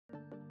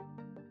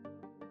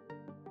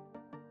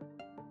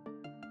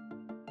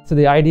So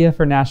the idea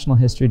for National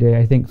History Day,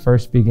 I think,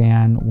 first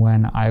began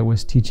when I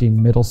was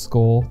teaching middle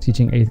school,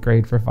 teaching 8th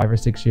grade for 5 or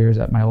 6 years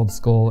at my old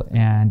school,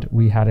 and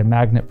we had a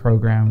magnet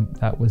program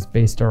that was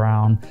based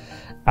around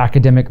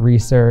academic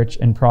research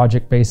and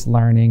project-based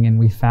learning, and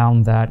we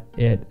found that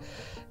it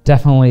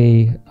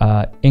definitely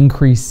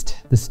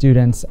increased the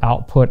students'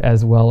 output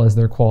as well as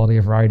their quality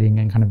of writing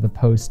and kind of the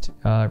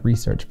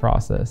post-research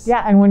process.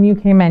 Yeah, and when you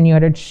came in, you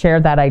had to share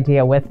that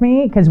idea with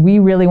me because we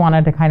really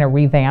wanted to kind of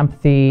revamp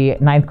the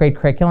 9th grade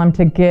curriculum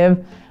to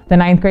give the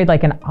 9th grade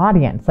like an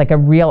audience, like a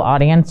real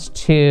audience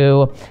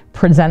to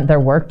present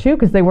their work to,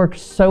 because they worked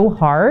so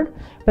hard,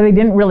 but they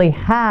didn't really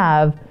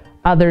have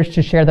others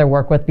to share their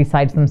work with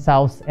besides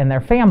themselves and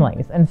their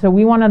families. And so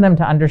we wanted them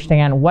to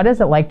understand, what is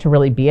it like to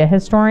really be a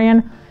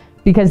historian?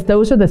 Because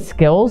those are the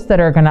skills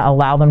that are going to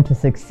allow them to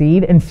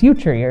succeed in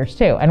future years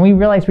too. And we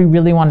realized we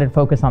really wanted to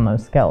focus on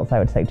those skills, I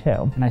would say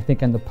too. And I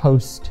think in the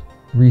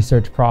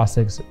post-research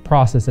process,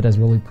 it has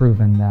really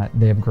proven that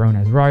they have grown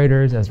as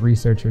writers, as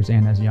researchers,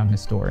 and as young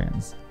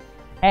historians.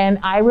 And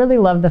I really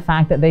love the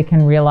fact that they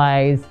can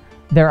realize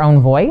their own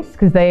voice,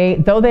 because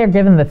though they're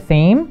given the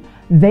theme,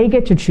 they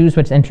get to choose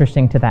what's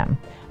interesting to them.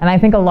 And I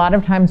think a lot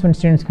of times when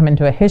students come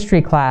into a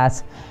history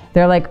class,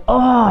 they're like,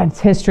 oh,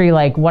 it's history,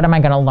 like, what am I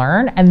gonna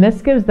learn? And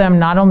this gives them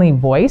not only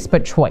voice,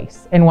 but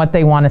choice in what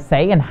they wanna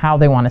say and how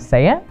they wanna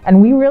say it.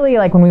 And we really,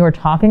 like when we were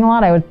talking a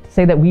lot, I would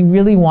say that we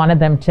really wanted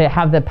them to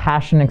have the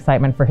passion and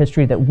excitement for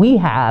history that we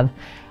have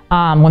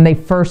when they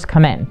first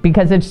come in,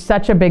 because it's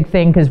such a big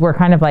thing, because we're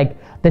kind of like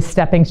the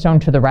stepping stone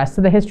to the rest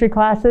of the history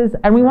classes,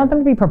 and we want them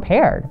to be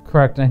prepared.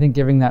 Correct, and I think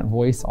giving that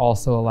voice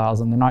also allows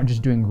them, they're not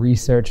just doing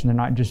research and they're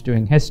not just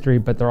doing history,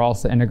 but they're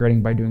also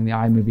integrating, by doing the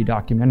iMovie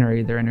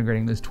documentary, they're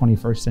integrating those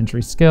 21st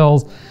century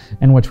skills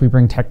in which we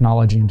bring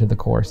technology into the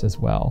course as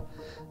well.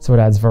 So it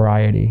adds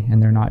variety,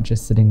 and they're not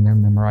just sitting there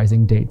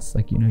memorizing dates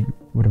like you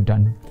would have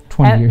done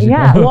 20 years ago.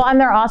 Yeah, well, and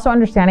they're also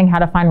understanding how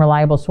to find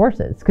reliable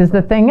sources, because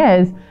the thing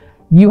is,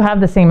 you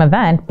have the same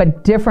event,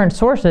 but different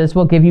sources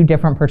will give you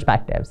different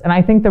perspectives. And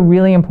I think the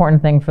really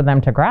important thing for them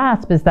to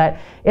grasp is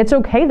that it's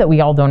okay that we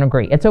all don't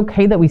agree. It's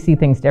okay that we see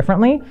things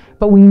differently,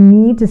 but we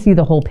need to see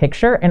the whole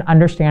picture and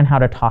understand how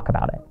to talk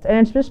about it. And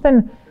it's just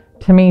been,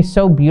 to me,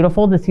 so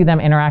beautiful to see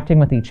them interacting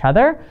with each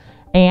other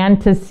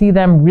and to see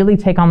them really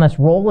take on this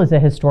role as a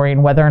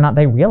historian, whether or not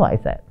they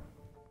realize it.